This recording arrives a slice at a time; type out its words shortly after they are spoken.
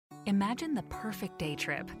Imagine the perfect day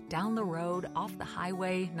trip, down the road, off the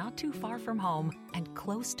highway, not too far from home, and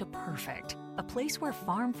close to perfect. A place where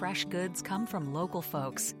farm-fresh goods come from local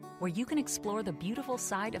folks, where you can explore the beautiful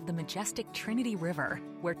side of the majestic Trinity River,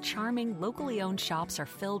 where charming, locally owned shops are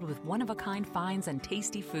filled with one-of-a-kind finds and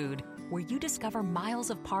tasty food, where you discover miles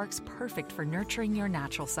of parks perfect for nurturing your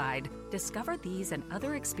natural side. Discover these and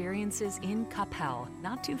other experiences in Capel,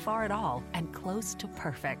 not too far at all, and close to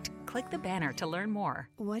perfect. Click the banner to learn more.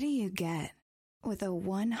 What do you get with a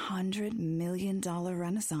 $100 million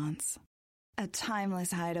renaissance? A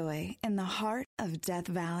timeless hideaway in the heart of Death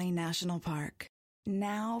Valley National Park.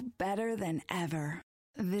 Now better than ever.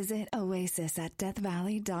 Visit Oasis at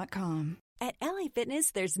deathvalley.com. At LA Fitness,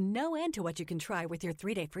 there's no end to what you can try with your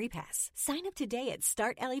 3-day free pass. Sign up today at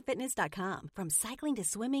startlafitness.com. From cycling to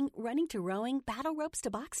swimming, running to rowing, battle ropes to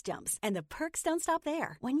box jumps. And the perks don't stop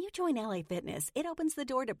there. When you join LA Fitness, it opens the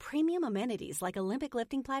door to premium amenities like Olympic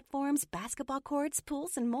lifting platforms, basketball courts,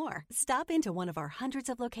 pools, and more. Stop into one of our hundreds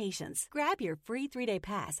of locations. Grab your free 3-day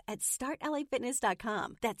pass at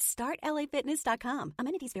startlafitness.com. That's startlafitness.com.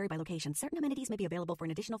 Amenities vary by location. Certain amenities may be available for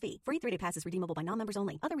an additional fee. Free 3-day pass is redeemable by non-members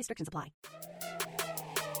only. Other restrictions apply.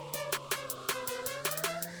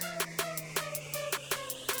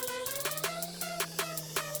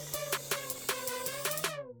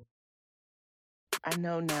 I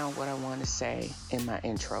know now what I want to say in my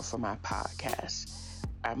intro for my podcast.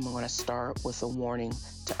 I'm going to start with a warning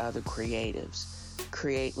to other creatives.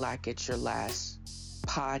 Create like it's your last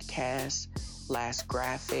podcast, last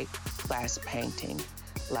graphic, last painting,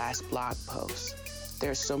 last blog post.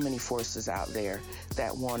 There's so many forces out there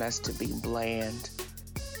that want us to be bland,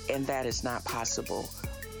 and that is not possible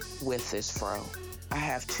with this fro. I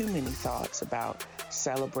have too many thoughts about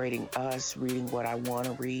celebrating us, reading what I want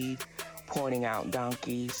to read, pointing out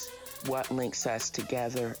donkeys, what links us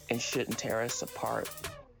together and shouldn't tear us apart.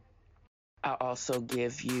 I also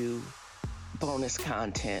give you bonus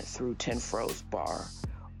content through TNFro's Bar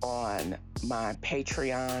on my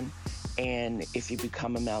Patreon, and if you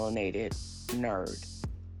become a melanated nerd.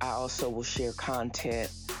 I also will share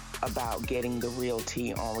content about getting the real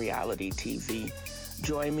tea on reality TV.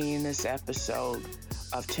 Join me in this episode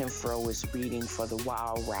of TNFro is Reading for the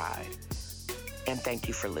wild ride. And thank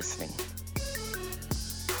you for listening.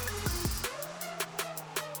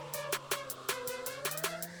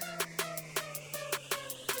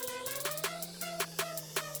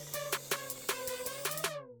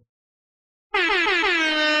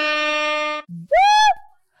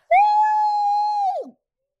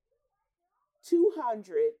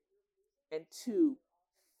 And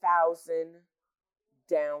 2,000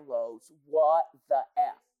 downloads. What the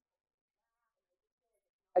F?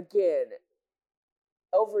 Again,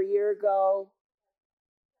 over a year ago,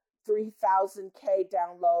 3,000K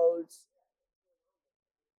downloads,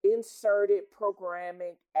 inserted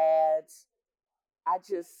programming ads.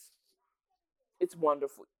 It's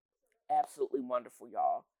wonderful. Absolutely wonderful,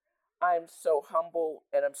 y'all. I'm so humble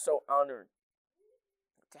and I'm so honored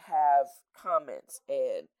to have comments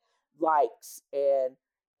and likes and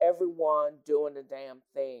everyone doing the damn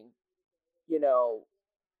thing,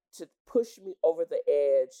 to push me over the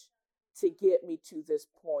edge to get me to this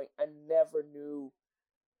point. I never knew.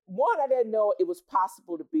 One, I didn't know it was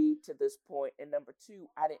possible to be to this point. And number two,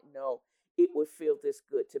 I didn't know it would feel this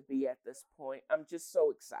good to be at this point. I'm just so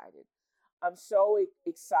excited. I'm so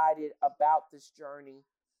excited about this journey.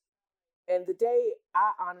 And the day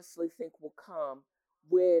I honestly think will come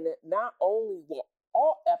when not only will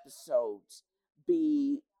all episodes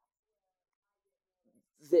be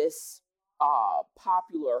this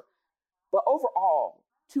popular, but overall,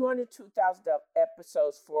 202,000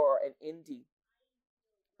 episodes for an indie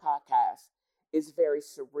podcast is very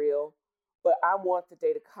surreal. But I want the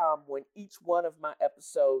day to come when each one of my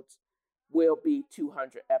episodes will be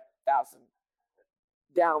 200,000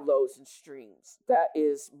 downloads and streams. That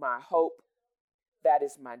is my hope. That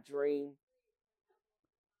is my dream.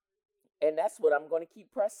 And that's what I'm going to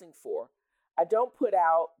keep pressing for. I don't put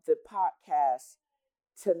out the podcast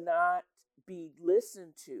to not be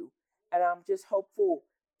listened to. And I'm just hopeful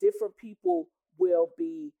different people will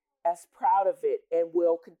be as proud of it and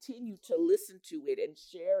will continue to listen to it and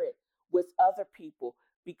share it with other people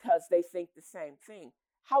because they think the same thing.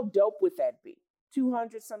 How dope would that be?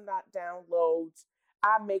 200 some not downloads.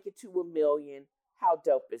 I make it to 1 million. How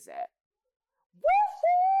dope is that?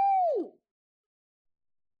 Woohoo!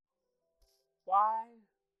 Why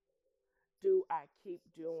do I keep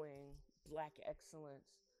doing Black excellence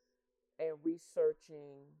and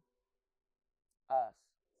researching us?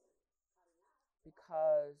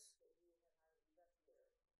 Because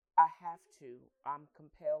I have to. I'm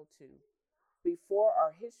compelled to. Before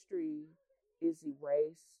our history is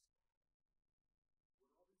erased,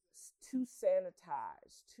 too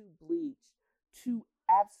sanitized, too bleached, to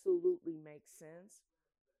absolutely make sense,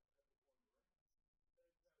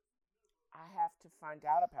 I have to find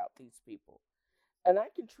out about these people. And I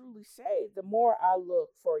can truly say, the more I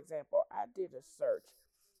look, for example, I did a search,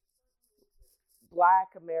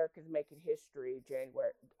 Black Americans Making History, June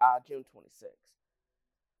 26th.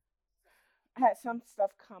 I had some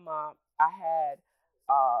stuff come up. I had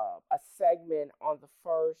a segment on the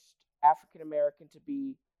first African American to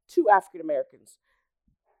be, two African Americans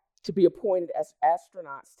to be appointed as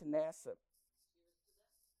astronauts to NASA.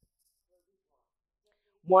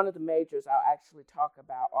 One of the majors I'll actually talk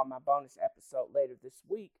about on my bonus episode later this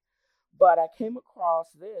week. But I came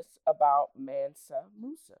across this about Mansa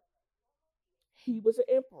Musa. He was an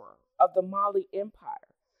emperor of the Mali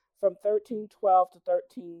Empire from 1312 to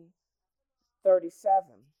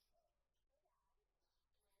 1337.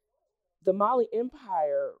 The Mali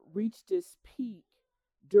Empire reached its peak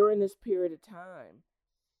during this period of time.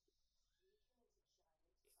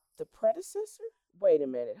 The predecessor? Wait a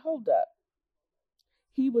minute, hold up.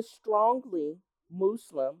 He was strongly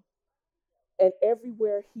Muslim, and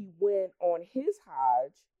everywhere he went on his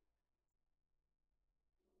Hajj,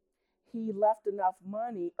 he left enough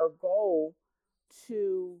money or gold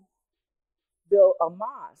to build a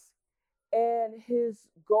mosque. And his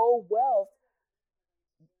gold wealth,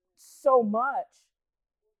 so much,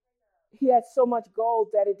 he had so much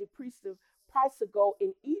gold that it decreased the price of gold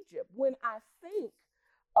in Egypt. When I think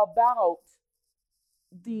about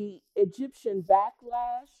the Egyptian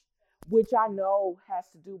backlash, which I know has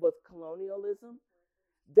to do with colonialism,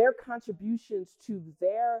 their contributions to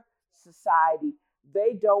their society,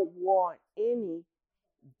 they don't want any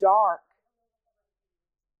dark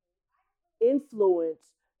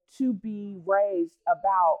influence to be raised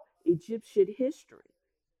about Egyptian history.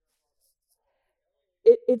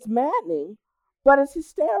 It's maddening, but it's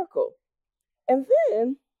hysterical. And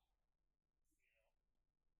then,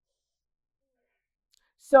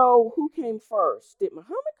 so who came first? Did Muhammad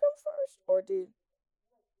come first, or did...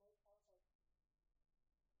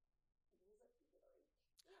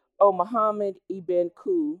 Oh, Muhammad ibn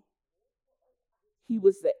Ku. He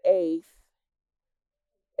was the 8th.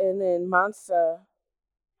 And then Mansa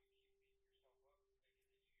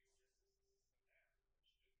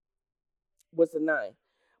was the 9th.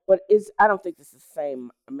 But I don't think this is the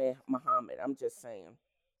same Muhammad. I'm just saying.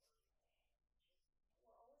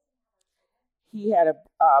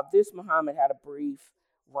 This Muhammad had a brief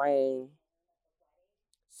reign.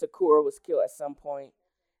 Sakura was killed at some point,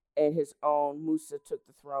 and his own Musa took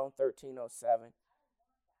the throne 1307.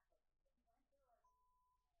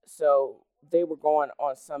 So they were going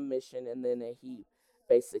on some mission, and then he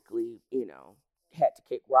basically, had to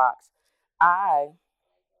kick rocks. I,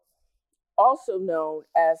 also known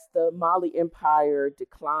as the Mali Empire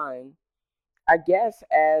decline, I guess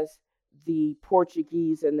as the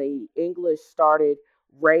Portuguese and the English started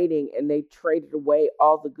raiding and they traded away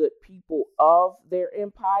all the good people of their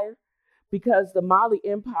empire, because the Mali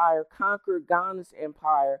Empire conquered Ghana's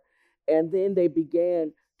empire, and then they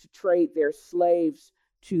began to trade their slaves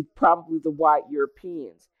to probably the white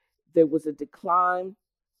Europeans. There was a decline,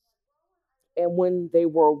 and when they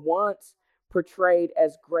were once portrayed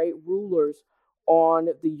as great rulers on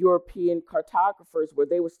the European cartographers, where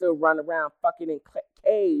they would still run around fucking in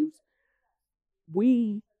caves,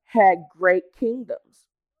 we had great kingdoms.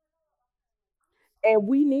 And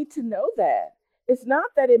we need to know that. It's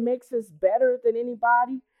not that it makes us better than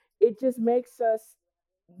anybody. It just makes us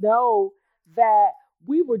know that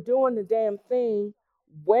we were doing the damn thing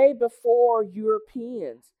way before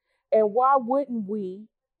Europeans. And why wouldn't we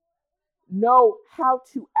know how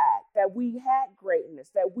to act, that we had greatness,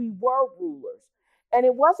 that we were rulers? And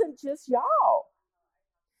it wasn't just y'all.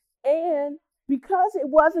 And because it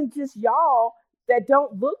wasn't just y'all that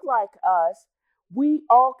don't look like us, we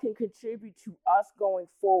all can contribute to us going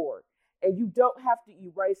forward. And you don't have to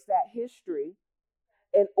erase that history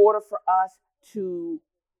in order for us to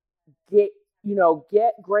get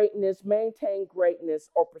greatness, maintain greatness,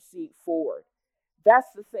 or proceed forward.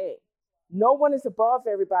 That's the thing. No one is above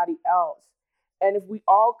everybody else. And if we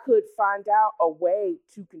all could find out a way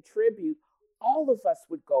to contribute, all of us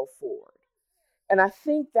would go forward. And I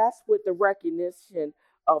think that's what the recognition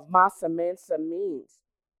of Masa Mansa means.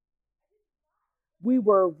 We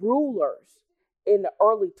were rulers in the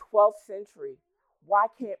early 12th century. Why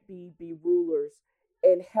can't we be rulers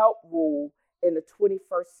and help rule in the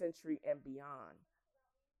 21st century and beyond?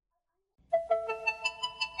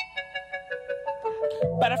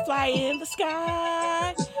 Butterfly in the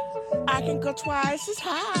sky, I can go twice as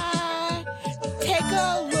high. Take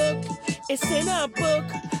a look It's in a book,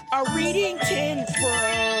 a reading TNFro.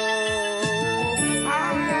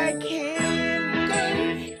 I can go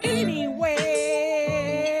anywhere.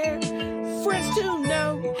 Friends to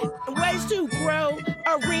know, ways to grow,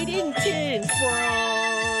 a reading TNFro.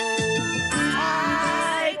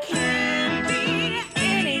 I can be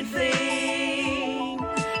anything.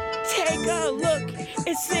 Take a look,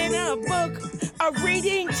 it's in a book, a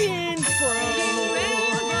reading TNFro.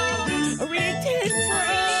 A reading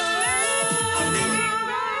TNFro.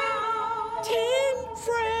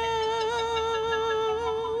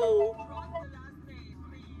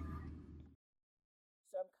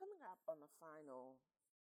 So I'm coming up on the final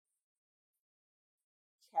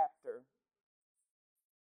chapter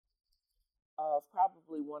of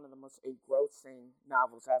probably one of the most engrossing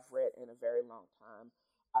novels I've read in a very long time,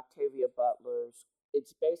 Octavia Butler's.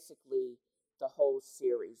 It's basically the whole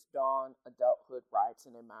series, Dawn, Adulthood, Rights,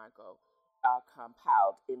 and Imago,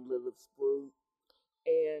 compiled in Lilith's Brew.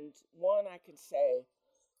 And one, I can say,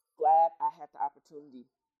 glad I had the opportunity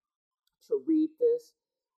to read this.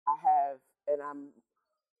 I have, and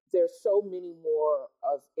there's so many more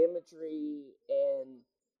of imagery and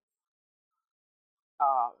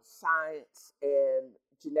science and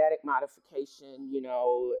genetic modification,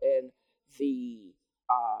 and the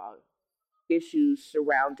uh, issues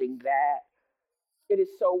surrounding that. It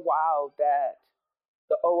is so wild that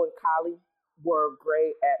the Owen Collie were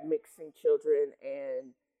great at mixing children,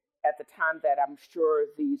 and at the time that I'm sure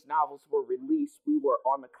these novels were released, we were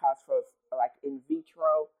on the cusp of like in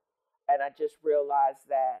vitro, and I just realized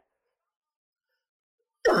that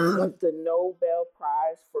the Nobel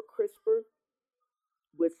Prize for CRISPR,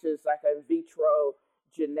 which is like an in vitro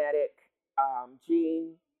genetic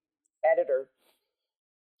gene editor,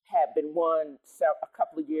 had been won a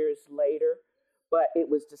couple of years later, but it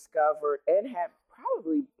was discovered and had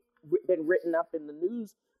probably been written up in the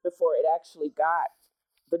news before it actually got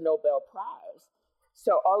the Nobel Prize.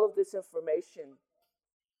 So all of this information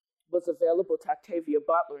was available to Octavia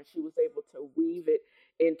Butler, and she was able to weave it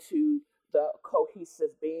into the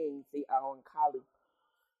cohesive being, the Owen Collie,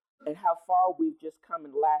 and how far we've just come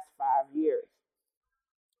in the last 5 years.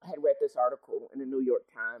 I had read this article in the New York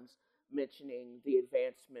Times mentioning the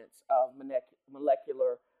advancements of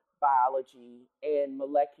molecular biology and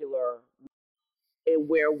molecular and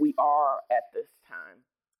where we are at this time.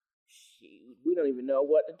 Shoot, we don't even know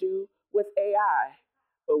what to do with AI,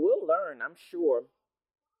 but we'll learn, I'm sure.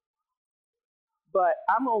 But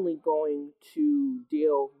I'm only going to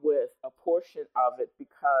deal with a portion of it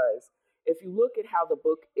because if you look at how the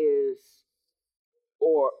book is,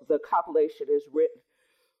 or the compilation is written,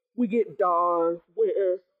 we get Dawn,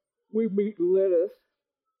 where we meet Lilith,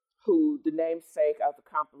 who the namesake of the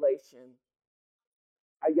compilation,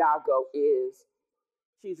 Imago, is.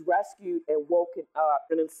 She's rescued and woken up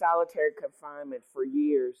and in solitary confinement for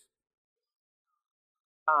years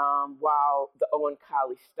while the Owen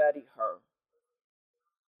Collie studied her.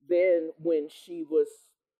 Then when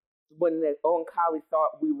the Owen Collie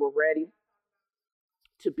thought we were ready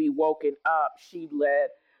to be woken up, she led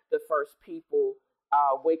the first people,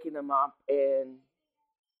 waking them up and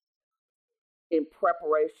in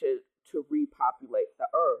preparation to repopulate the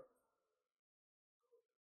earth.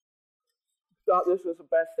 Thought this was the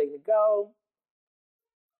best thing to go.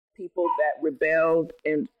 People that rebelled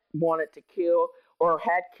and wanted to kill or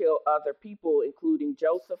had killed other people, including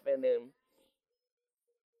Joseph and them,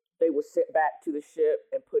 they were sent back to the ship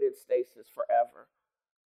and put in stasis forever.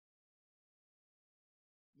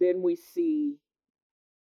 Then we see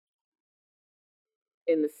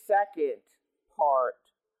in the second part,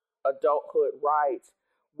 Adulthood Rights,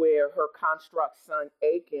 where her construct son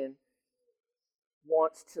Aiken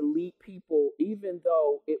wants to lead people, even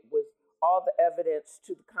though it was all the evidence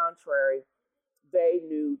to the contrary. They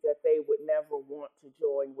knew that they would never want to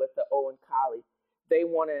join with the Owen Collie. They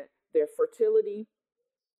wanted their fertility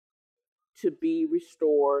to be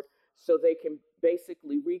restored so they can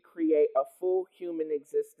basically recreate a full human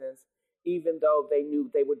existence, even though they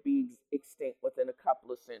knew they would be extinct within a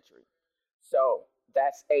couple of centuries. So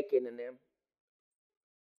that's Aiken and them.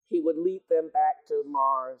 He would lead them back to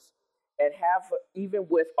Mars and have, even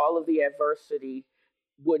with all of the adversity,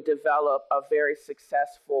 would develop a very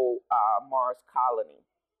successful Mars colony.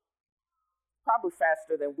 Probably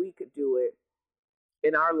faster than we could do it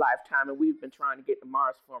in our lifetime, and we've been trying to get to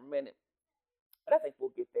Mars for a minute. But I think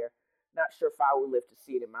we'll get there. Not sure if I will live to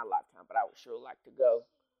see it in my lifetime, but I would sure like to go.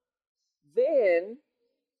 Then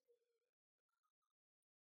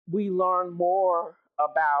we learn more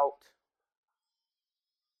about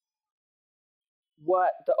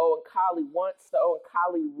what the Owen Collie wants. The Owen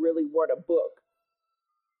Collie really were a book.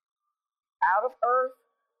 Out of Earth,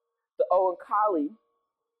 the Oankali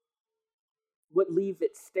would leave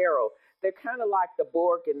it sterile. They're kind of like the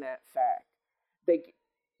Borg in that fact. They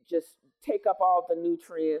just take up all the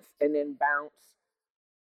nutrients and then bounce.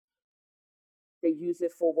 They use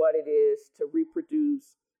it for what it is, to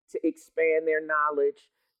reproduce, to expand their knowledge,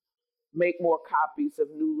 make more copies of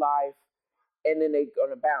new life, and then they're going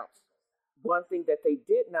to bounce. One thing that they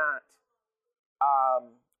did not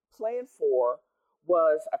plan for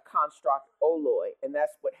was a construct oloy, and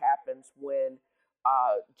that's what happens when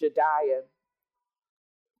Jediah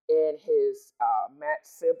and his matched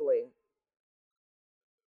sibling,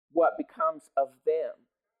 what becomes of them.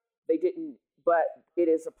 They didn't, but it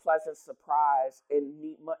is a pleasant surprise and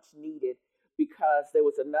much needed, because there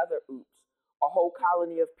was another oops. A whole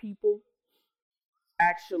colony of people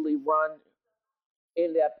actually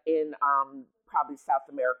end up in probably South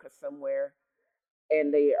America somewhere,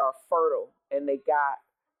 and they are fertile, and they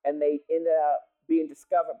ended up being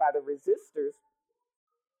discovered by the resistors,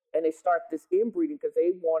 and they start this inbreeding because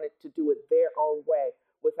they wanted to do it their own way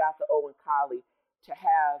without the Oankali, to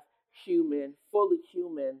have fully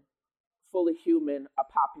human a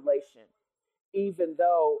population. Even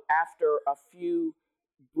though after a few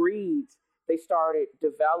breeds, they started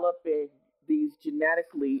developing these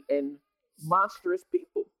genetically and monstrous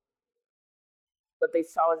people. But they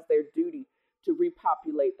saw it as their duty to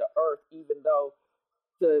repopulate the earth, even though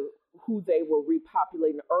who they were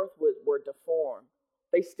repopulating the earth with were deformed.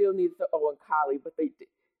 They still needed the Oankali, but they did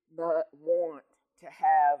not want to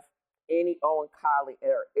have any Oankali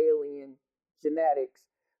or alien genetics,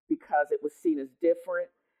 because it was seen as different.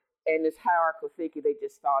 And this hierarchical thinking, they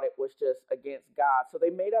just thought it was just against God. So they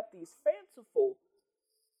made up these fanciful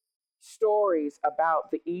stories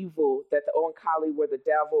about the evil, that the Oankali were the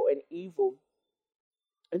devil and evil.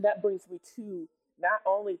 And that brings me to not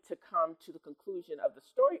only to come to the conclusion of the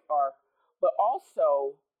story arc, but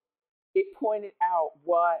also it pointed out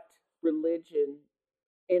what religion,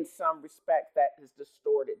 in some respect, that is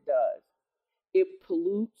distorted does. It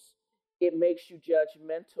pollutes, it makes you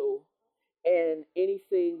judgmental, and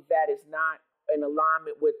anything that is not in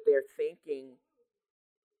alignment with their thinking,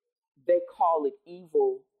 they call it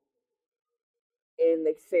evil, and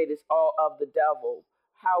they say it's all of the devil.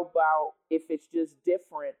 How about if it's just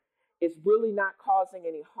different? It's really not causing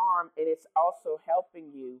any harm, and it's also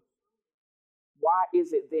helping you. Why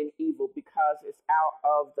is it then evil? Because it's out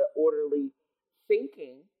of the orderly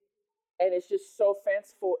thinking, and it's just so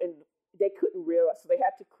fanciful, and they couldn't realize. So they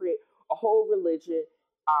had to create a whole religion,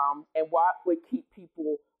 and what would keep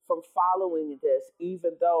people from following this,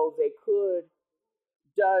 even though they could,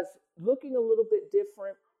 does looking a little bit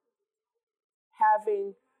different,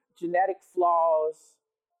 having genetic flaws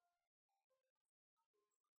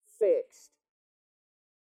fixed.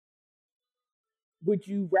 Would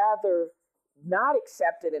you rather not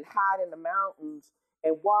accept it and hide in the mountains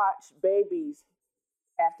and watch babies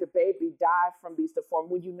after baby die from these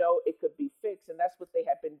deformities, when you know it could be fixed? And that's what they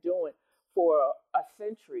had been doing for a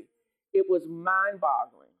century. It was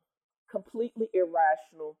mind-boggling, completely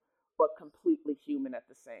irrational, but completely human at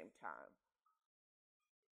the same time.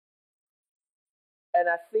 And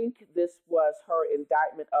I think this was her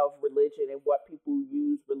indictment of religion and what people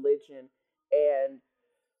use religion, and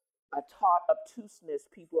a taught obtuseness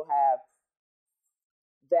people have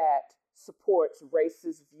that supports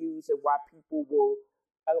racist views, and why people will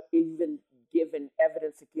even given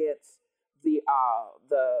evidence against the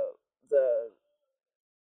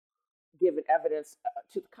given evidence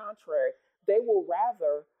to the contrary, they will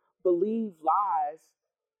rather believe lies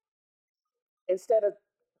instead of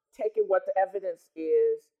taking what the evidence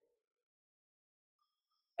is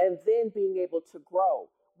and then being able to grow.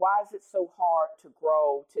 Why is it so hard to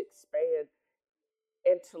grow, to expand,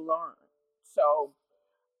 and to learn? So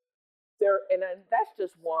and that's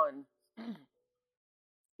just one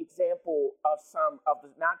example of some of the,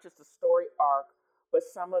 not just the story arc, but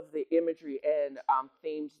some of the imagery and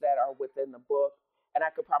themes that are within the book. And I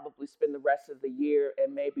could probably spend the rest of the year,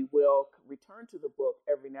 and maybe will return to the book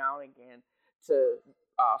every now and again to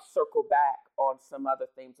circle back on some other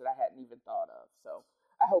themes that I hadn't even thought of. So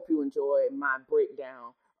I hope you enjoy my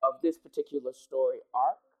breakdown of this particular story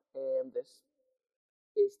arc. And this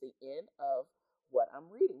is the end of what I'm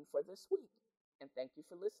reading for this week. And thank you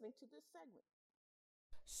for listening to this segment.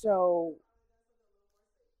 So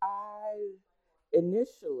I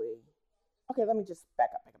initially, okay, let me just back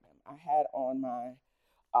up. I had on my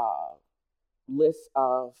list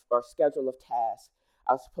of, or schedule of tasks,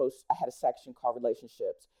 I had a section called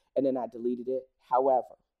relationships, and then I deleted it.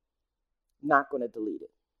 However, not going to delete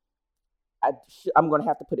it. I'm going to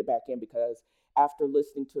have to put it back in, because after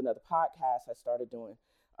listening to another podcast, I started doing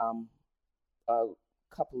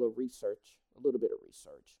a little bit of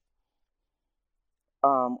research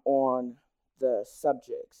on the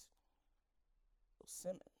subjects of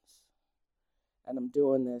Simmons. And I'm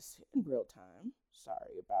doing this in real time.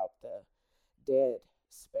 Sorry about the dead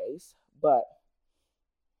space, but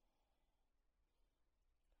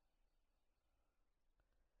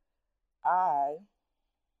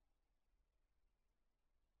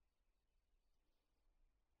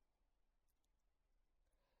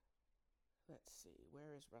let's see,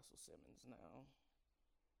 where is Russell Simmons now?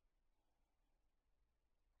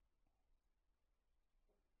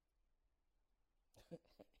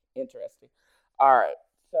 Interesting. All right,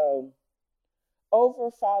 so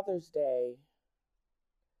over Father's Day,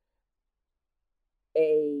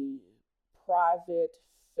 a private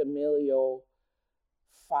familial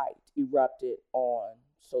fight erupted on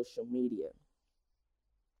social media.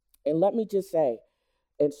 And let me just say,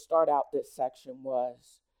 and start out this section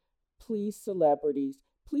was, please, celebrities,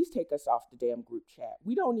 please take us off the damn group chat.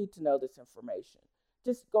 We don't need to know this information.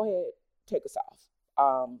 Just go ahead, take us off.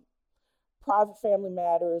 Private family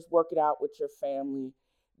matters, work it out with your family.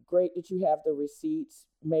 Great that you have the receipts.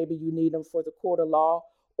 Maybe you need them for the court of law,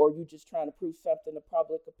 or you just trying to prove something to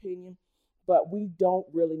public opinion. But we don't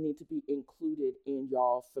really need to be included in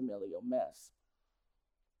y'all familial mess.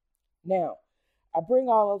 Now, I bring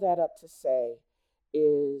all of that up to say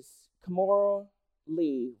is Kimora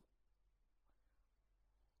Lee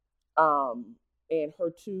and her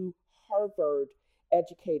two Harvard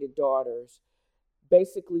educated daughters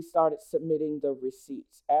basically started submitting the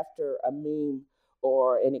receipts after a meme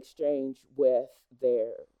or an exchange with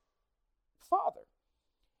their father.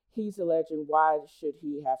 He's alleging, why should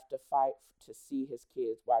he have to fight to see his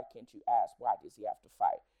kids? Why can't you ask, why does he have to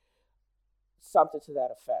fight? Something to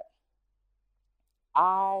that effect.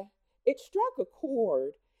 It struck a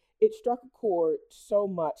chord. It struck a chord so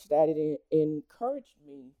much that it encouraged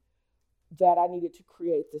me that I needed to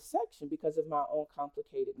create this section because of my own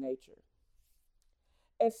complicated nature.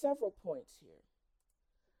 And several points here.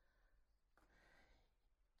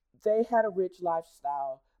 They had a rich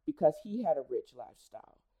lifestyle because he had a rich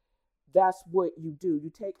lifestyle. That's what you do.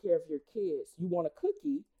 You take care of your kids. You want a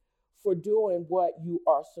cookie for doing what you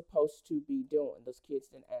are supposed to be doing. Those kids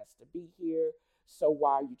didn't ask to be here, so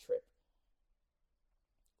why are you tripping?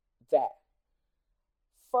 That.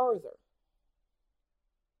 Further,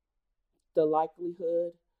 the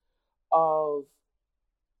likelihood of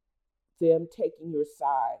them taking your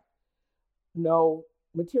side. No,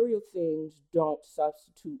 material things don't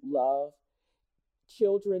substitute love.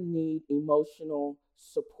 Children need emotional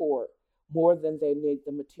support more than they need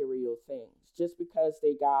the material things. Just because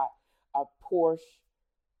they got a Porsche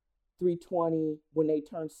 320 when they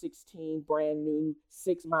turn 16, brand new,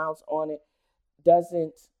 6 miles on it,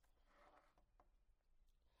 doesn't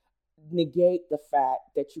negate the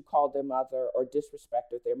fact that you called their mother or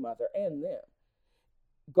disrespected their mother and them.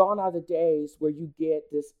 Gone are the days where you get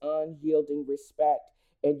this unyielding respect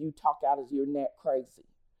and you talk out of your neck crazy.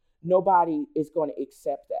 Nobody is going to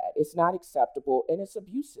accept that. It's not acceptable and it's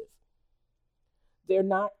abusive. They're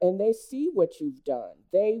not, and they see what you've done.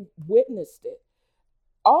 They witnessed it.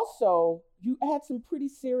 Also, you had some pretty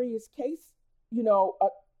serious charges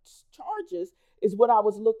is what I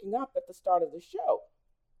was looking up at the start of the show.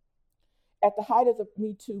 At the height of the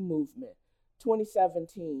Me Too movement,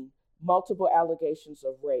 2017, multiple allegations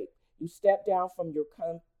of rape. You stepped down from your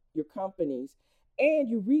companies and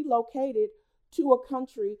you relocated to a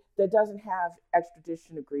country that doesn't have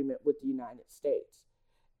extradition agreement with the United States.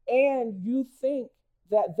 And you think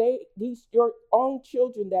that your own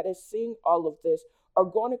children that are seeing all of this are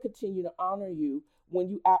going to continue to honor you when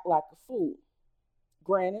you act like a fool.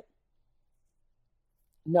 Granted,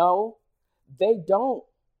 no, they don't.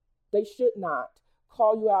 They should not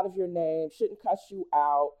call you out of your name, shouldn't cuss you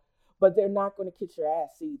out, but they're not going to kiss your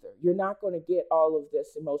ass either. You're not going to get all of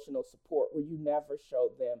this emotional support where you never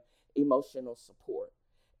showed them emotional support.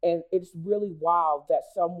 And it's really wild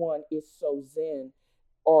that someone is so zen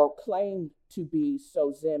or claimed to be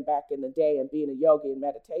so zen back in the day and being a yogi and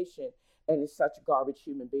meditation and is such a garbage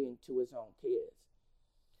human being to his own kids.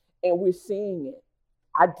 And we're seeing it.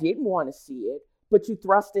 I didn't want to see it, but you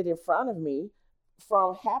thrust it in front of me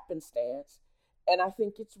from happenstance. And I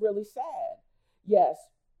think it's really sad. Yes,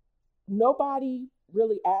 nobody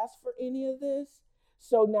really asked for any of this.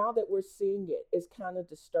 So now that we're seeing it, it's kind of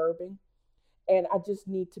disturbing. And I just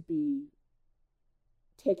need to be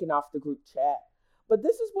taken off the group chat. But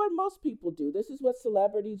this is what most people do. This is what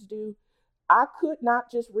celebrities do. I could not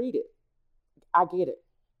just read it. I get it.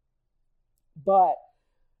 But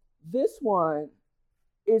this one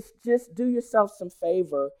is just do yourself some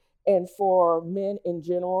favor. And for men in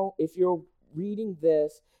general, if you're reading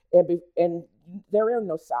this, and there are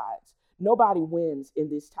no sides. Nobody wins in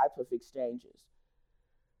this type of exchanges.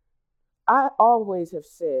 I always have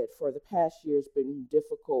said for the past year it's been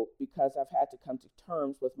difficult because I've had to come to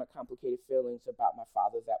terms with my complicated feelings about my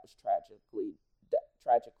father that was tragically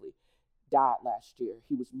died last year.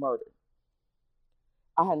 He was murdered.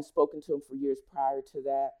 I hadn't spoken to him for years prior to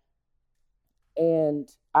that. And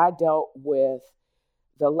I dealt with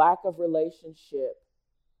the lack of relationship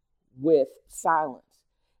with silence.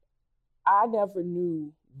 I never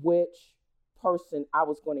knew which person I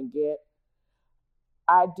was going to get.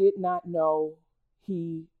 I did not know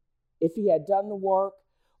if he had done the work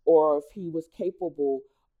or if he was capable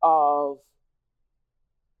of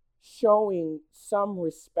showing some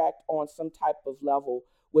respect on some type of level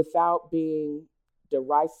without being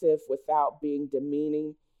derisive, without being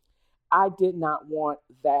demeaning. I did not want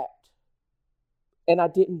that. And I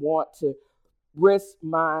didn't want to risk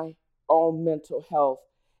my own mental health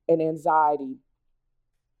and anxiety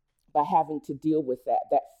by having to deal with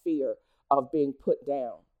that fear of being put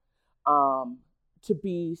down, to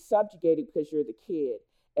be subjugated because you're the kid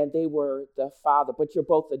and they were the father, but you're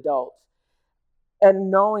both adults, and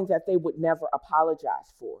knowing that they would never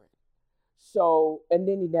apologize for it. So, and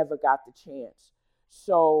then he never got the chance.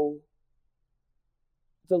 So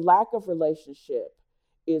the lack of relationship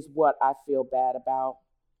is what I feel bad about,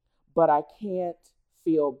 but I can't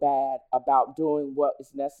feel bad about doing what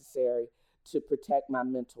is necessary to protect my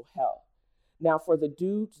mental health. Now, for the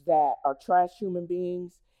dudes that are trash human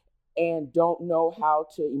beings and don't know how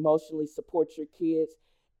to emotionally support your kids,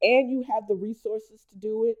 and you have the resources to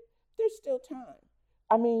do it, there's still time.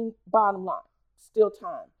 I mean, bottom line, still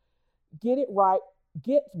time. Get it right.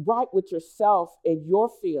 Get right with yourself and your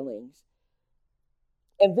feelings,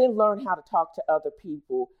 and then learn how to talk to other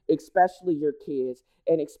people, especially your kids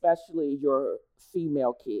and especially your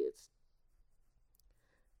female kids.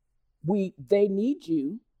 They need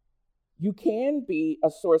you. You can be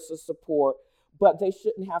a source of support, but they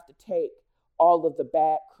shouldn't have to take all of the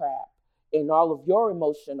bad crap and all of your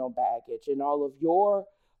emotional baggage and all of your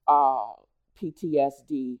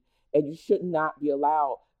PTSD, and you should not be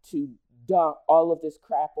allowed to dump all of this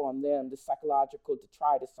crap on them, the psychological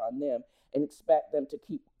detritus on them, and expect them to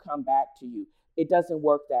come back to you. It doesn't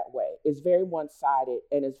work that way. It's very one-sided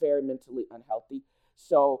and it's very mentally unhealthy.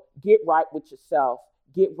 So get right with yourself,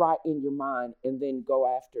 get right in your mind, and then go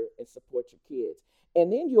after and support your kids.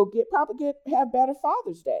 And then you'll have better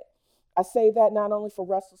Father's Day. I say that not only for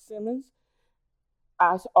Russell Simmons,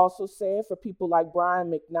 I also say it for people like Brian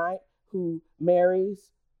McKnight, who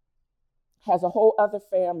has a whole other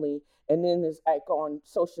family, and then is like on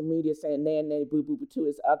social media saying nanny boo boo boo to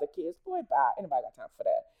his other kids. Boy, bye. Anybody got time for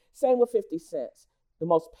that? Same with 50 Cent, the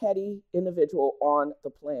most petty individual on the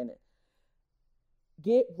planet.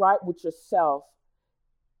 Get right with yourself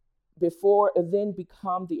before and then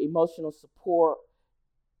become the emotional support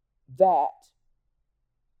that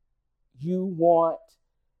you want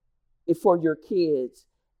for your kids.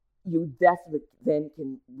 You definitely then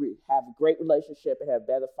can have a great relationship and have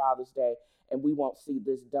better Father's Day, and we won't see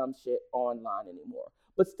this dumb shit online anymore.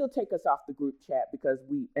 But still take us off the group chat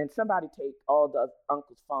and somebody take all the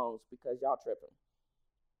uncles' phones because y'all tripping.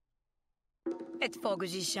 At Fogo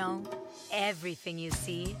de Chão, everything you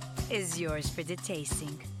see is yours for the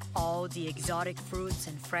tasting. All the exotic fruits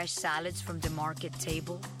and fresh salads from the market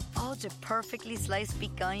table, all the perfectly sliced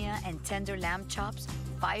picanha and tender lamb chops,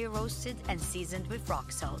 fire roasted and seasoned with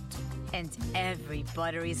rock salt. And every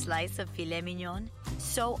buttery slice of filet mignon,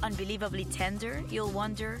 so unbelievably tender, you'll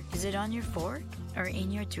wonder, is it on your fork or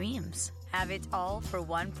in your dreams? Have it all for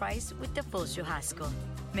one price with the full churrasco.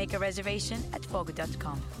 Make a reservation at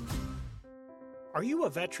fogo.com. Are you a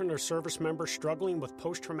veteran or service member struggling with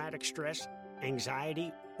post-traumatic stress,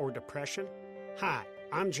 anxiety, or depression? Hi,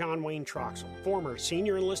 I'm John Wayne Troxel, former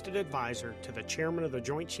Senior Enlisted Advisor to the Chairman of the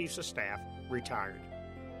Joint Chiefs of Staff, retired.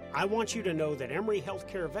 I want you to know that Emory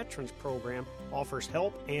Healthcare Veterans Program offers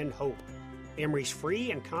help and hope. Emory's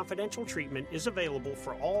free and confidential treatment is available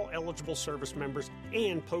for all eligible service members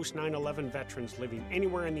and post-9/11 veterans living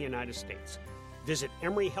anywhere in the United States. Visit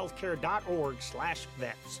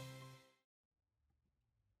emoryhealthcare.org/vets.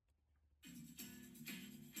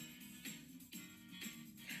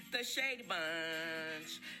 The Shady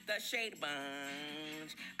Bunch, the Shady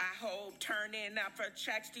Bunch. I hope turning up for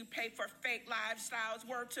checks to pay for fake lifestyles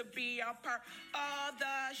were to be a part of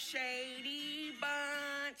the Shady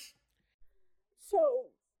Bunch.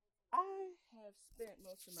 So, I have spent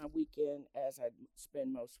most of my weekend, as I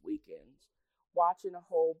spend most weekends, watching a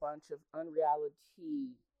whole bunch of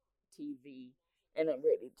unreality TV, and I'm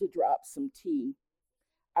ready to drop some tea.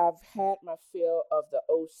 I've had my fill of the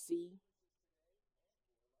OC.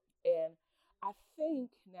 I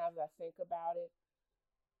think, now that I think about it,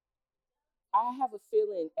 I have a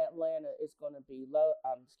feeling Atlanta is going to be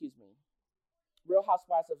Real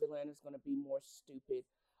Housewives of Atlanta is going to be more stupid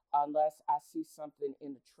unless I see something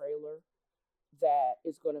in the trailer that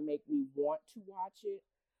is going to make me want to watch it.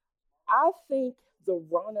 I think the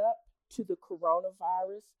run up to the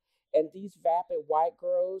coronavirus and these vapid white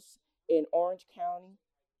girls in Orange County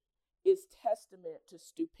is testament to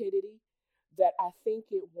stupidity that I think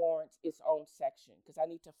it warrants its own section because I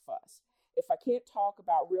need to fuss. If I can't talk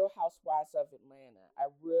about Real Housewives of Atlanta,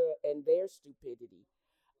 and their stupidity,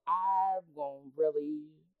 I'm gonna really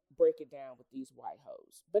break it down with these white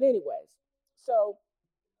hoes. But anyways, so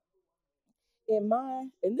in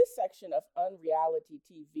this section of unreality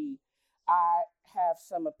TV, I have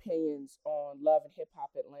some opinions on Love and Hip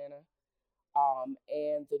Hop Atlanta,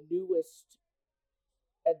 and the newest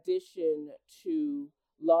addition to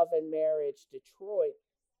Love and Marriage Detroit.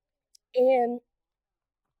 And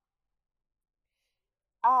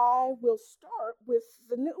I will start with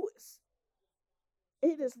the newest.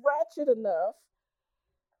 It is ratchet enough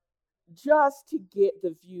just to get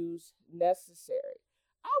the views necessary.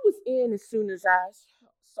 I was in as soon as I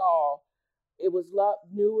saw it was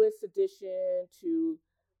newest addition to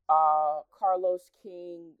Carlos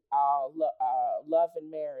King, Love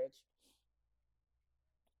and Marriage.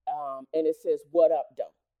 And it says, "What up,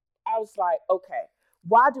 though?" I was like, okay,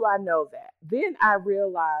 why do I know that? Then I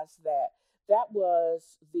realized that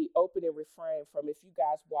was the opening refrain from, if you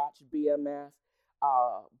guys watch BMF,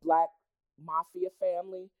 Black Mafia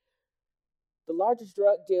Family, the largest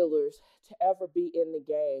drug dealers to ever be in the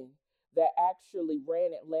game that actually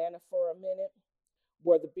ran Atlanta for a minute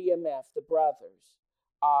were the BMF, the brothers,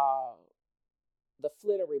 the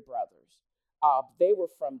Flittery brothers. They were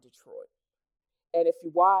from Detroit. And if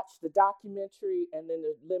you watch the documentary and then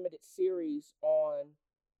the limited series on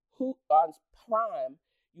Prime,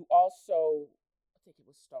 you also, I think it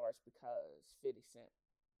was Stars because 50 Cent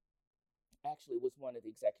actually was one of the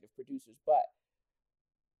executive producers, but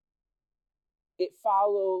it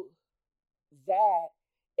followed that,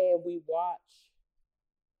 and we watch,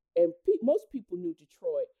 and most people knew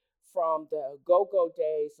Detroit from the go-go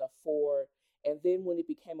days of Ford, and then when it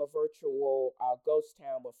became a virtual ghost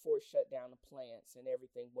town where Ford shut down the plants and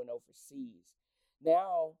everything went overseas.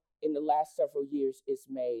 Now, in the last several years, it's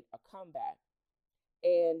made a comeback.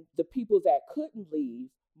 And the people that couldn't leave,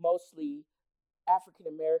 mostly African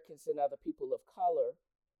Americans and other people of color,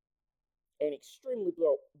 and extremely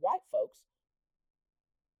white folks,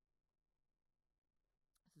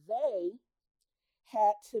 they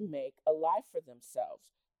had to make a life for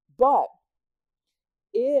themselves. But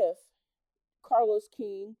if Carlos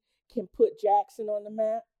King can put Jackson on the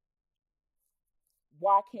map,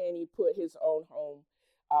 why can't he put his own home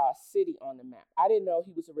city on the map? I didn't know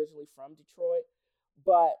he was originally from Detroit,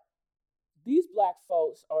 but these black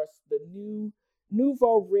folks are the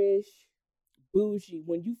nouveau riche, bougie.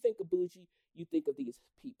 When you think of bougie, you think of these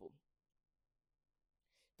people.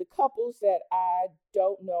 The couples that I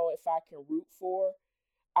don't know if I can root for,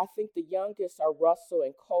 I think the youngest are Russell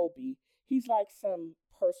and Colby. He's like some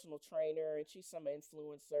personal trainer and she's some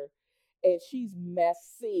influencer, and she's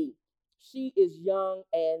messy. She is young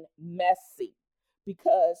and messy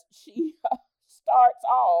because she starts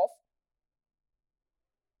off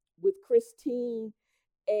with Christine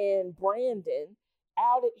and Brandon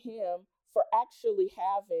outed him for actually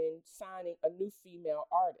signing a new female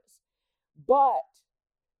artist. But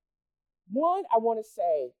one, I want to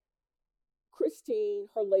say, Christine,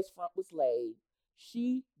 her lace front was laid.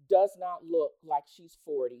 She does not look like she's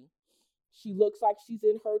 40. She looks like she's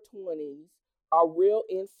in her 20s, a real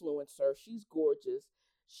influencer. She's gorgeous.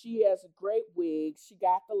 She has a great wig. She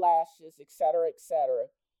got the lashes, etc., etc.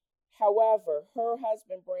 However, her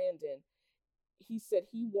husband, Brandon, he said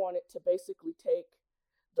he wanted to basically take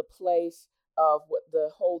the place of when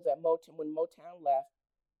Motown left.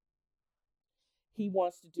 He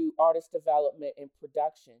wants to do artist development and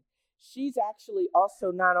production. She's actually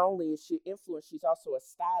also, not only is she influenced, she's also a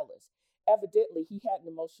stylist. Evidently, he had an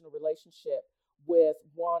emotional relationship with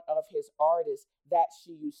one of his artists that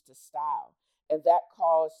she used to style, and that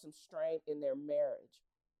caused some strain in their marriage.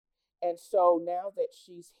 And so now that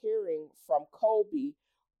she's hearing from Colby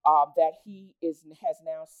that he has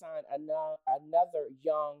now signed another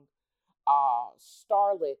young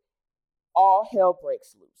starlet, all hell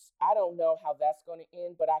breaks loose. I don't know how that's going to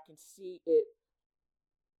end, but I can see it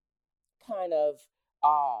kind of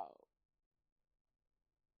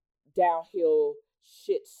downhill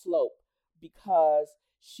shit slope because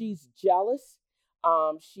she's jealous.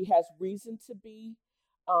 She has reason to be.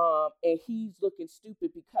 And he's looking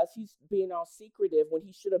stupid because he's being all secretive when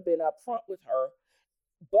he should have been up front with her.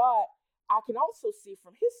 But I can also see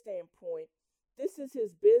from his standpoint, this is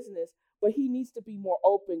his business, but he needs to be more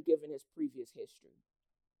open given his previous history.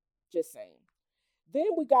 Just saying.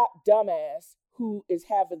 Then we got Dumbass, who is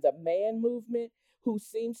having the man movement, who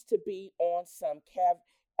seems to be on some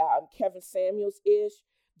Kevin Samuels ish.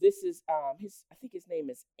 This is his. I think his name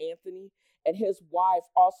is Anthony, and his wife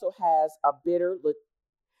also has a bitter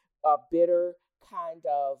kind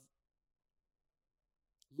of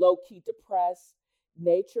low key depressed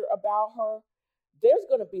nature about her. There's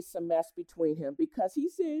going to be some mess between him because he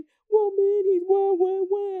said, "Well, man, he's one.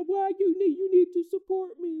 Why you need to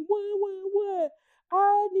support me? One.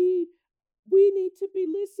 We need to be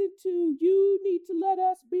listened to. You need to let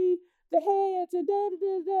us be the heads and da da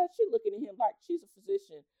da da." She's looking at him like she's a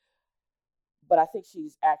physician, but I think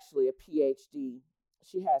she's actually a PhD.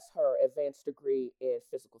 She has her advanced degree in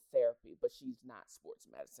physical therapy, but she's not sports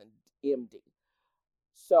medicine, MD.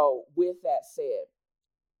 So, with that said,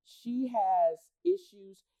 she has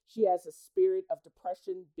issues. She has a spirit of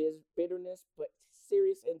depression, bitterness, but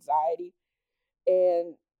serious anxiety.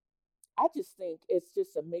 And I just think it's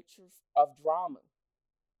just a mixture of drama.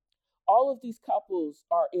 All of these couples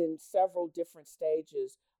are in several different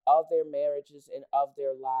stages of their marriages and of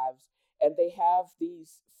their lives. And they have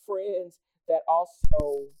these friends that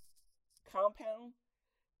also compound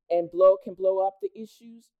and can blow up the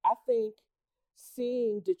issues. I think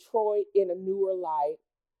seeing Detroit in a newer light,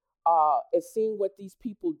 and seeing what these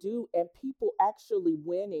people do and people actually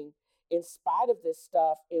winning in spite of this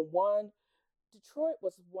stuff. And Detroit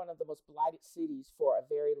was one of the most blighted cities for a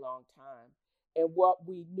very long time. And what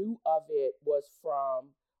we knew of it was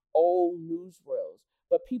from old newsreels.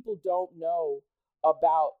 But people don't know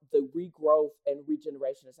about the regrowth and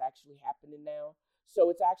regeneration that's actually happening now. So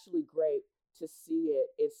it's actually great to see it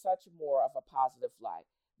in such more of a positive light.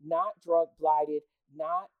 Not drug blighted,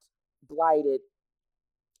 not blighted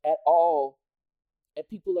at all, and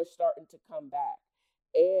people are starting to come back.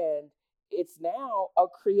 And it's now a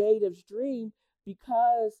creative's dream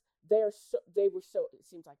because it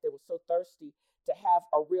seems like they were so thirsty to have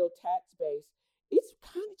a real tax base. It's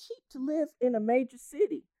kind of cheap to live in a major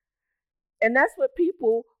city. And that's what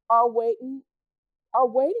people are waiting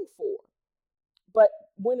for. But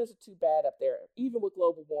winters are too bad up there. Even with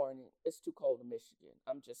global warming, it's too cold in Michigan.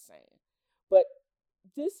 I'm just saying. But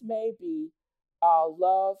this may be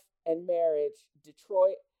Love and Marriage.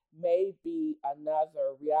 Detroit may be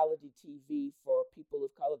another reality TV for people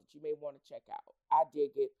of color that you may want to check out. I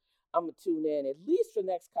dig it. I'm going to tune in at least for the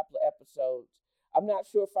next couple of episodes. I'm not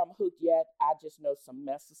sure if I'm hooked yet. I just know some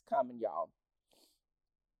mess is coming, y'all.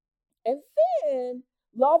 And then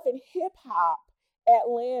Love and Hip Hop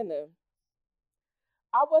Atlanta.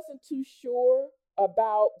 I wasn't too sure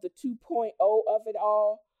about the 2.0 of it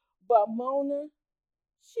all, but Mona,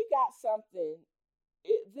 she got something.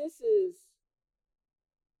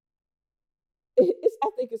 I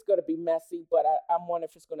think it's going to be messy, but I'm wondering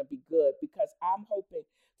if it's going to be good because I'm hoping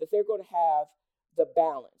that they're going to have the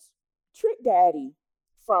balance. Trick Daddy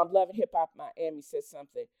from Love and Hip Hop Miami said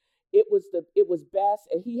something. It was best,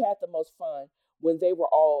 and he had the most fun when they were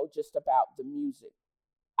all just about the music.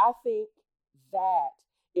 I think that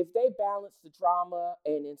if they balance the drama,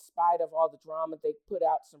 and in spite of all the drama, they put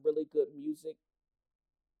out some really good music,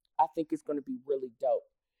 I think it's going to be really dope.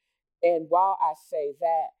 And while I say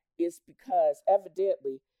that, it's because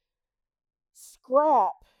evidently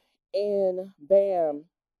Scrap and Bam,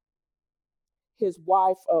 his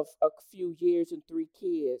wife of a few years and 3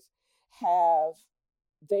 kids,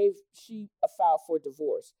 she filed for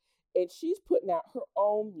divorce. And she's putting out her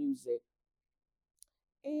own music.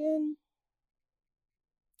 And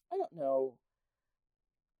I don't know.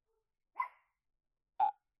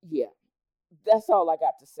 Yeah, that's all I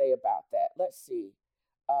got to say about that. Let's see.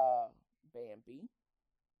 Bambi.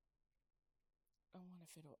 I wonder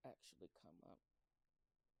if it'll actually come up.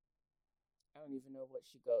 I don't even know what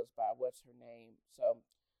she goes by. What's her name? So,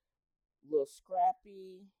 Little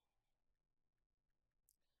Scrappy.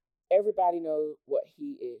 Everybody knows what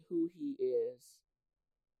he is, who he is.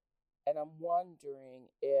 And I'm wondering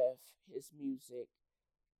if his music,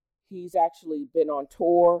 he's actually been on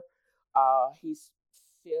tour. He's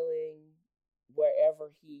filling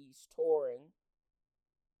wherever he's touring.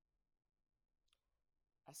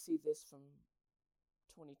 I see this from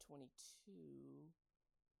 2022.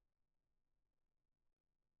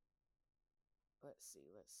 Let's see.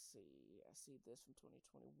 I see this from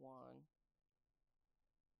 2021.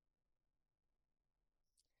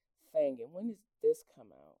 Thing, and when does this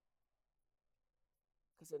come out?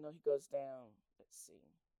 Because I know he goes down. Let's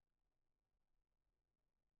see.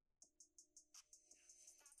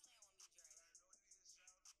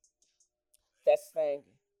 That's thing.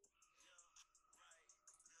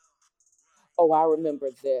 Oh, I remember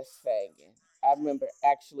this thing. I remember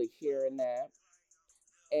actually hearing that.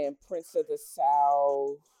 And Prince of the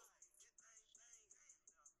South,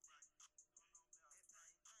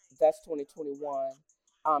 that's 2021.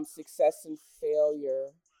 Success and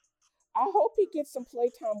Failure. I hope he gets some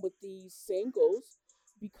playtime with these singles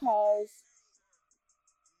because,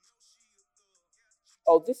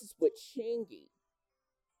 oh, this is with Chingy.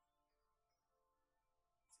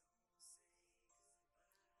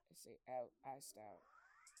 Let's see, Iced Out.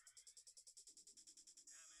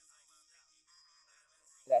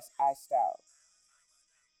 That's Iced Out.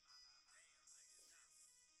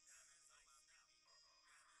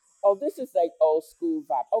 Oh, this is like old school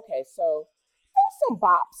vibe. Okay, so there's some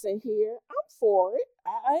bops in here. I'm for it.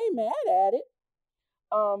 I ain't mad at it.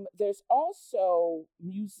 There's also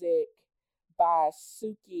music by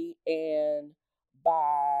Suki and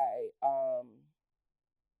by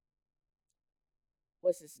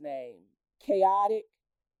what's his name? Chaotic.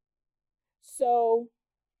 So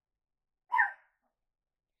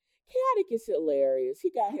Chaotic is hilarious.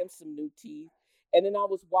 He got him some new teeth. And then I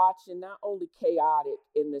was watching not only Chaotic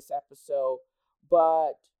in this episode,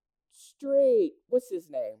 but Straight. What's his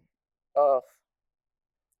name? Uh,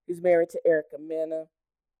 he's married to Erica Mena.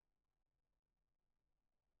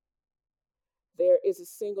 There is a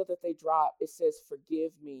single that they dropped. It says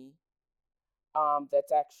 "Forgive Me."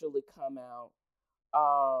 That's actually come out.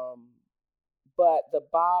 Um, but the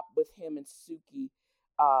bop with him and Suki,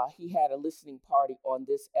 he had a listening party on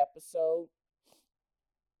this episode.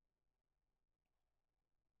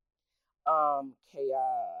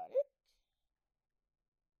 Chaotic.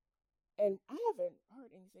 And I haven't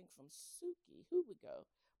heard anything from Suki. Who we go?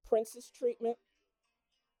 Princess Treatment.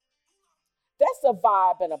 That's a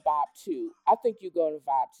vibe and a bop too. I think you're going to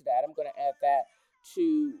vibe to that. I'm going to add that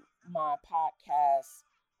to my podcast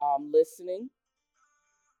listening.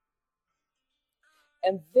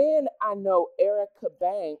 And then I know Erica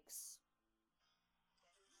Banks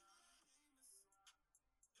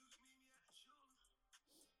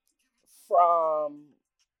from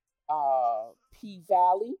P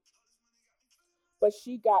Valley, but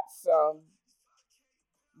she got some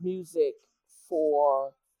music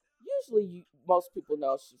for. Usually, most people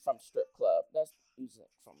know she's from strip club. That's music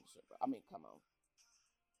from strip club. I mean, come on.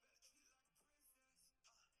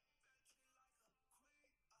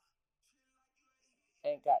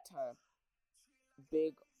 Ain't got time.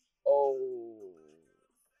 Big O.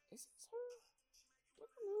 Is it her? Do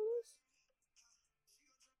I know this?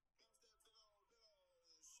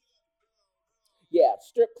 Yeah,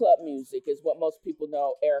 strip club music is what most people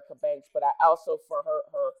know Erica Banks, but I also for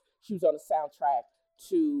her she was on the soundtrack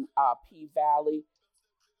to P Valley,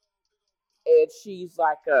 and she's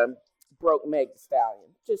like a broke Meg Thee Stallion.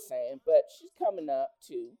 Just saying, but she's coming up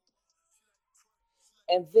too.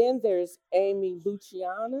 And then there's Amy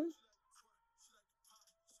Luciana,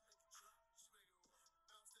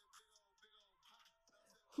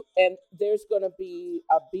 and there's gonna be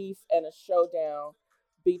a beef and a showdown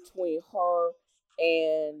between her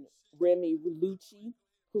and Remy Lucci,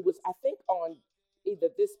 who was I think on either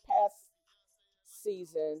this past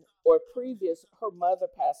season or previous. Her mother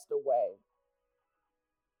passed away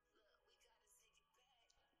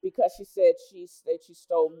because she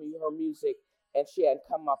stole me her music and she hadn't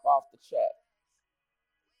come up off the check.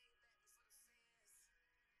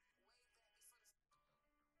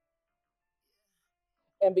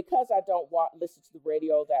 And because I don't listen to the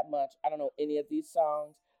radio that much, I don't know any of these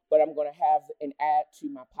songs, but I'm going to have an add to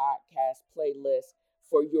my podcast playlist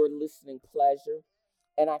for your listening pleasure.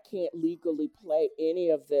 And I can't legally play any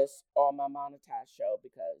of this on my monetized show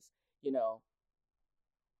because, you know,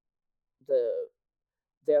 the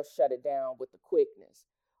they'll shut it down with the quickness.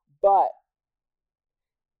 But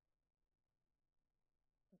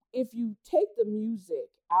if you take the music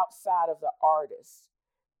outside of the artist,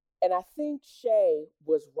 and I think Shay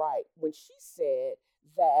was right when she said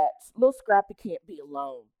that Lil Scrappy can't be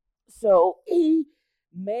alone. So he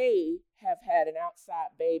may have had an outside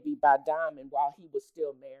baby by Diamond while he was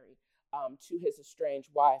still married to his estranged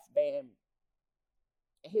wife, Bam.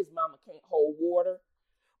 His mama can't hold water,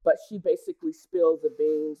 but she basically spilled the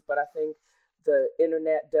beans. But I think the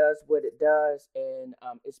internet does what it does, and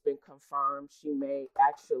it's been confirmed she may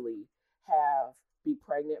actually have be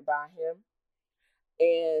pregnant by him.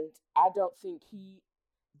 And I don't think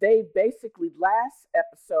they basically last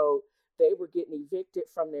episode they were getting evicted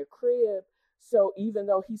from their crib. So even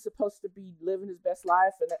though he's supposed to be living his best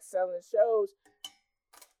life and that's selling shows,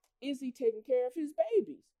 is he taking care of his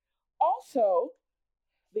babies? Also,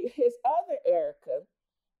 his other Erica,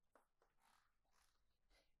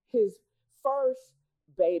 his first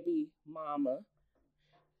baby mama,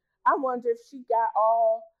 I wonder if she got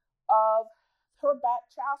all of her back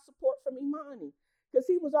child support from Imani, because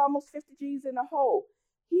he was almost 50 G's in the hole.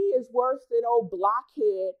 He is worse than old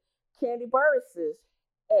blockhead Candy Burris's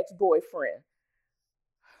ex-boyfriend.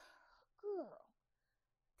 Girl,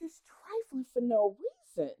 just trifling for no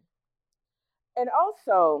reason. And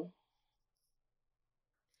also,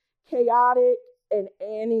 Chaotic and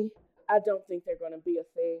Annie, I don't think they're going to be a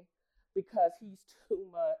thing because he's too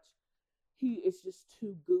much. He is just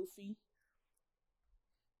too goofy.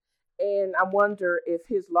 And I wonder if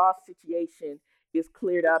his law situation is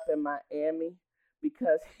cleared up in Miami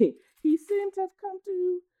because he seemed to have come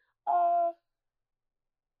to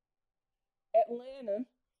Atlanta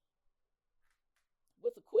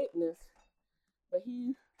with a quickness. But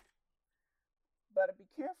he better be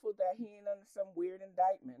careful that he ain't under some weird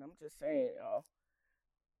indictment. I'm just saying, y'all.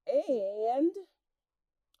 And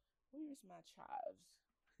where's my chives?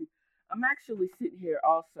 I'm actually sitting here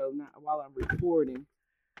also, not while I'm recording,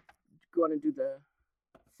 going to do the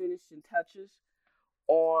finishing touches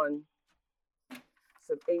on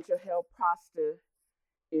some angel hair pasta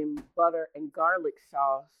in butter and garlic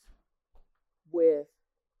sauce with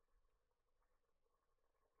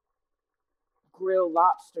grilled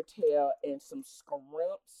lobster tail and some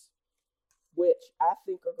scrimps, which I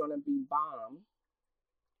think are going to be bomb.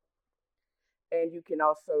 And you can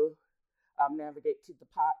also navigate to the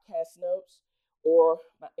podcast notes or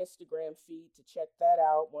my Instagram feed to check that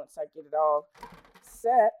out once I get it all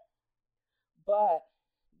set. But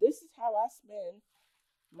this is how I spend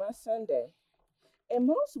my Sunday. And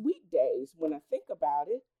most weekdays, when I think about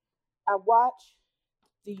it, I watch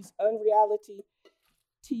these unreality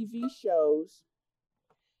TV shows,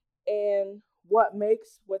 and what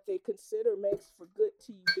they consider makes for good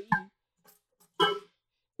TV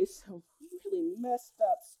is some really messed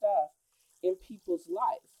up stuff in people's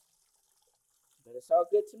life. But it's all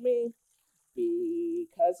good to me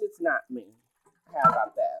because it's not me. How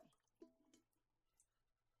about that?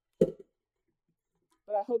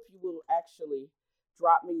 But I hope you will actually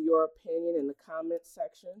drop me your opinion in the comments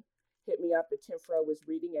section. Hit me up at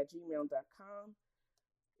TNFroIsReading@gmail.com.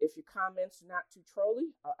 If your comments are not too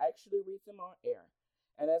trolly, I'll actually read them on air.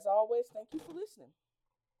 And as always, thank you for listening.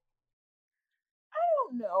 I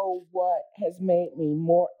don't know what has made me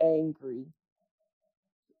more angry.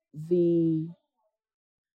 The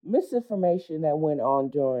misinformation that went on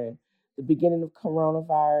during the beginning of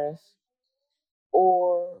coronavirus,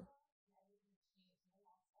 or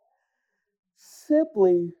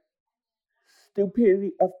simply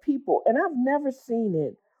stupidity of people. And I've never seen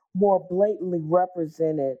it more blatantly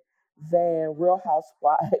represented than Real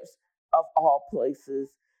Housewives of all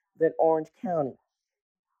places than Orange County.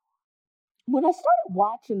 When I started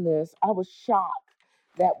watching this, I was shocked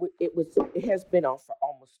that it has been on for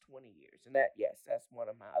almost 20 years. And that's one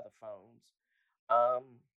of my other phones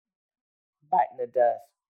biting the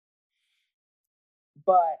dust.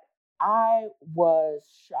 But I was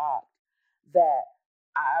shocked that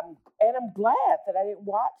I'm glad that I didn't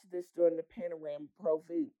watch this during the Panorama Pro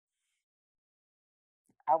V.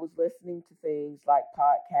 I was listening to things like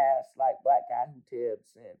podcasts like Black Guy Who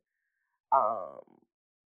Tips, and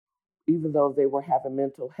even though they were having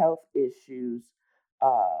mental health issues,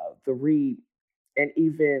 the Reed and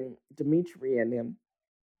even Dimitri and them.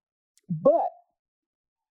 But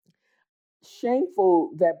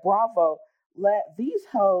shameful that Bravo let these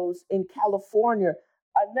hoes in California,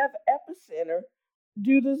 another epicenter,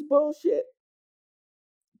 do this bullshit.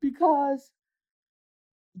 Because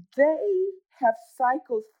they have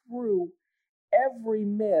cycled through every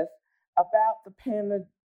myth about the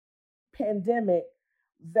pandemic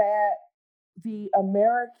that the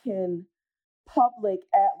American public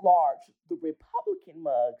at large, the Republican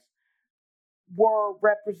mugs, were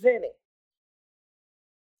representing.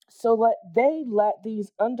 So they let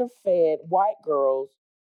these underfed white girls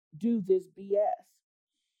do this BS.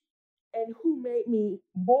 And who made me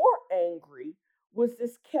more angry was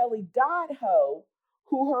this Kelly Dodd hoe,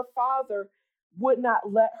 who her father would not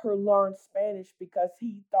let her learn Spanish because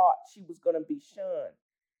he thought she was going to be shunned.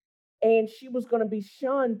 And she was going to be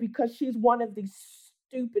shunned because she's one of the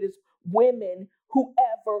stupidest women who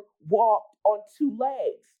ever walked on two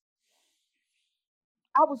legs.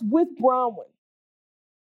 I was with Bronwyn,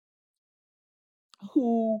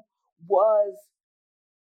 who was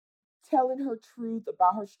telling her truth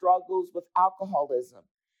about her struggles with alcoholism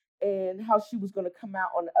and how she was going to come out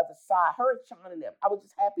on the other side. Her and Sean and them. I was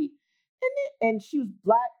just happy. And she was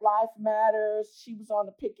Black Lives Matters. She was on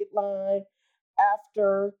the picket line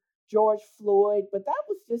after George Floyd. But that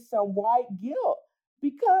was just some white guilt,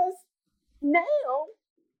 because now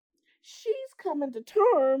she coming to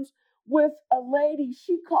terms with a lady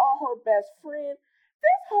she called her best friend.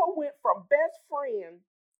 This hoe went from best friend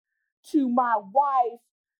to my wife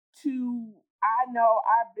to I know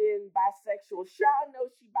I've been bisexual. Sean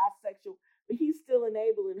knows she bisexual, but he's still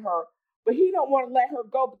enabling her. But he don't want to let her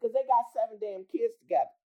go because they got 7 damn kids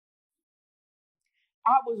together.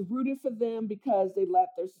 I was rooting for them because they let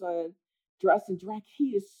their son dress in drag. He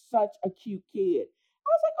is such a cute kid. I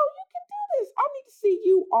was like, oh, you can do this. I need to see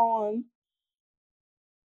you on,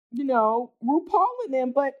 RuPaul and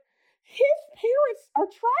them. But his parents are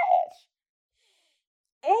trash.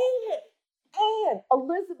 And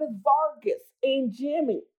Elizabeth Vargas and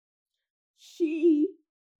Jimmy. She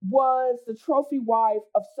was the trophy wife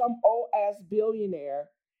of some old ass billionaire.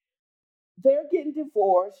 They're getting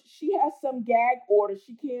divorced. She has some gag order.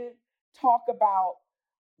 She can't talk about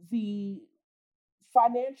the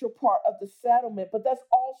financial part of the settlement, but that's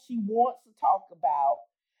all she wants to talk about.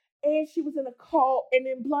 And she was in a cult, and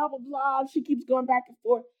then blah, blah, blah. She keeps going back and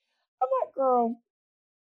forth. I'm like, girl,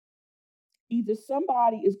 either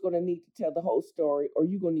somebody is going to need to tell the whole story or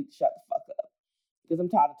you're going to need to shut the fuck up because I'm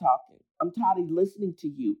tired of talking. I'm tired of listening to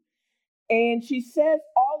you. And she says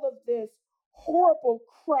all of this horrible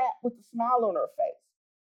crap with a smile on her face.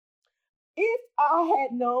 If I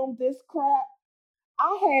had known this crap,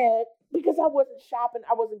 because I wasn't shopping,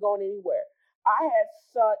 I wasn't going anywhere. I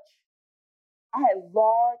had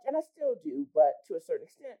large, and I still do, but to a certain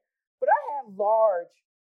extent, but I had large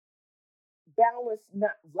balance,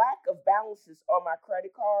 not lack of balances on my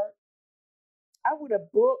credit card. I would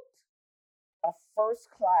have booked a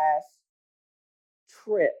first class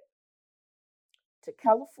trip to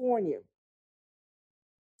California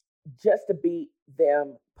just to beat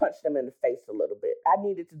them, punch them in the face a little bit. I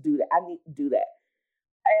needed to do that. I need to do that.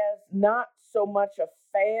 As not so much a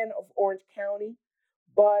fan of Orange County,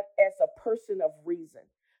 but as a person of reason.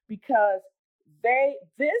 Because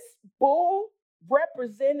this bull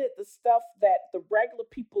represented the stuff that the regular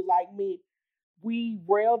people like me, we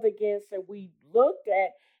railed against and we looked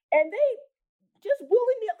at, and they just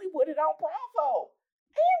willy-nilly put it on Bravo.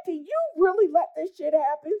 Andy, you really let this shit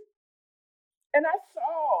happen? And I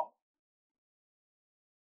saw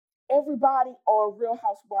everybody on Real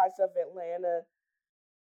Housewives of Atlanta.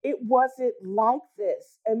 It wasn't like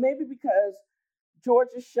this. And maybe because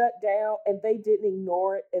Georgia shut down and they didn't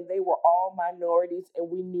ignore it and they were all minorities and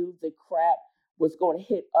we knew the crap was going to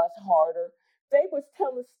hit us harder. They was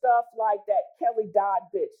telling stuff like that Kelly Dodd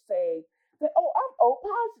bitch saying that, oh, I'm O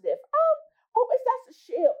positive. That's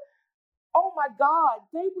a shield. Oh my God,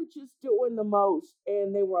 they were just doing the most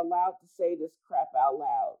and they were allowed to say this crap out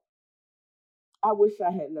loud. I wish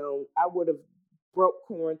I had known. I would have broke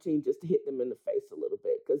quarantine just to hit them in the face a little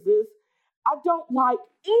bit because I don't like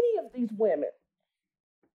any of these women.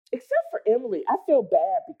 Except for Emily. I feel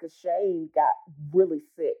bad because Shane got really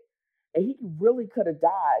sick and he really could have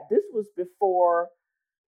died. This was before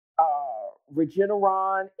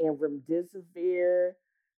Regeneron and Remdesivir.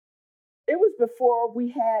 It was before we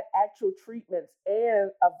had actual treatments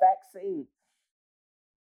and a vaccine.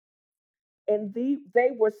 And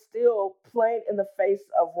they were still playing in the face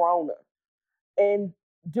of Rona and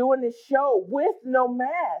doing this show with no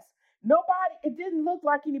mask. It didn't look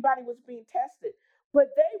like anybody was being tested,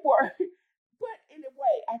 but they were. But in a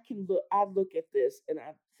way, I look at this and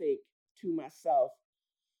I think to myself,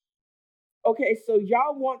 okay, so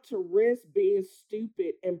y'all want to risk being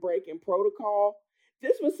stupid and breaking protocol?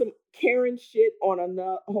 This was some Karen shit on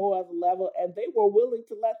a whole other level, and they were willing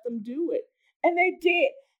to let them do it. And they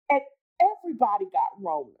did. And everybody got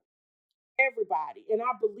Rona. Everybody. And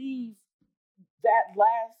I believe that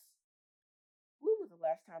when was the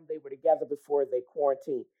last time they were together before they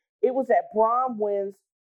quarantined? It was at Bronwyn's,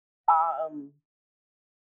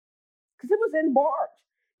 because it was in March.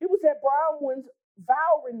 It was at Bronwyn's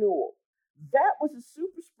vow renewal. That was a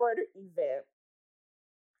super spreader event.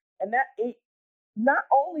 And not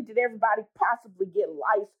only did everybody possibly get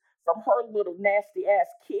lice from her little nasty ass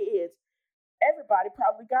kids, everybody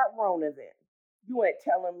probably got Rona then. You ain't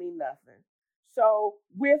telling me nothing. So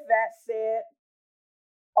with that said,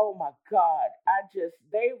 oh my God,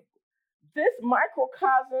 this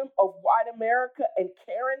microcosm of white America and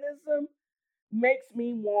Karenism makes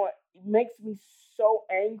me so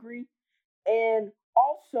angry and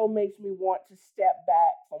also makes me want to step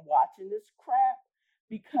back from watching this crap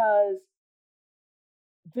because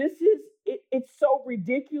it's so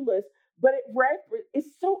ridiculous, but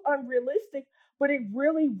it's so unrealistic, but it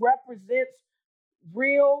really represents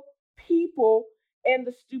real people and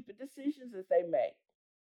the stupid decisions that they make.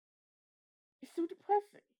 It's so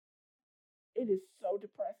depressing. It is so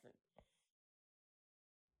depressing.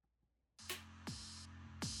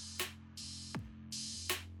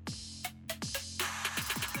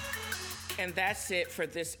 And that's it for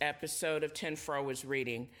this episode of TNFro is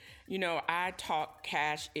Reading. You know, I talked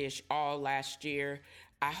cash-ish all last year.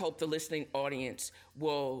 I hope the listening audience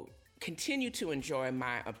will continue to enjoy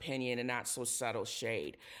my opinion and not so subtle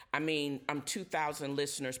shade. I mean, I'm 2,000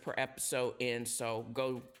 listeners per episode in, so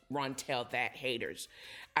go run tell that, haters.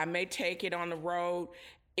 I may take it on the road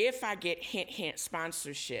if I get hint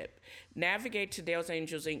sponsorship. Navigate to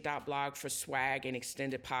DalesAngelsInc.blog for swag and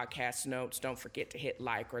extended podcast notes. Don't forget to hit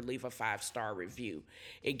like or leave a 5-star review.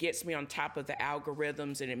 It gets me on top of the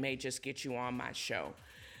algorithms, and it may just get you on my show.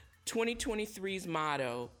 2023's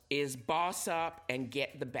motto is boss up and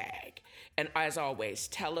get the bag. And as always,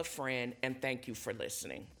 tell a friend, and thank you for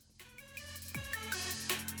listening.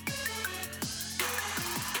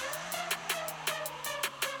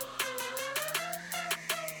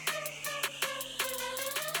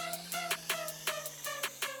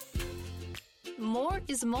 More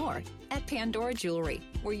is more at Pandora Jewelry,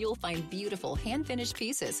 where you'll find beautiful hand-finished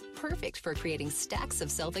pieces perfect for creating stacks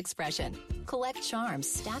of self-expression. Collect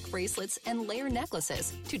charms, stack bracelets, and layer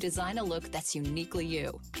necklaces to design a look that's uniquely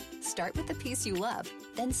you. Start with the piece you love,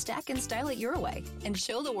 then stack and style it your way and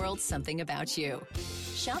show the world something about you.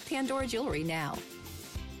 Shop Pandora Jewelry now.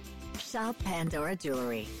 Shop Pandora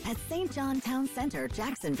Jewelry at St. John Town Center,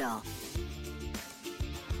 Jacksonville.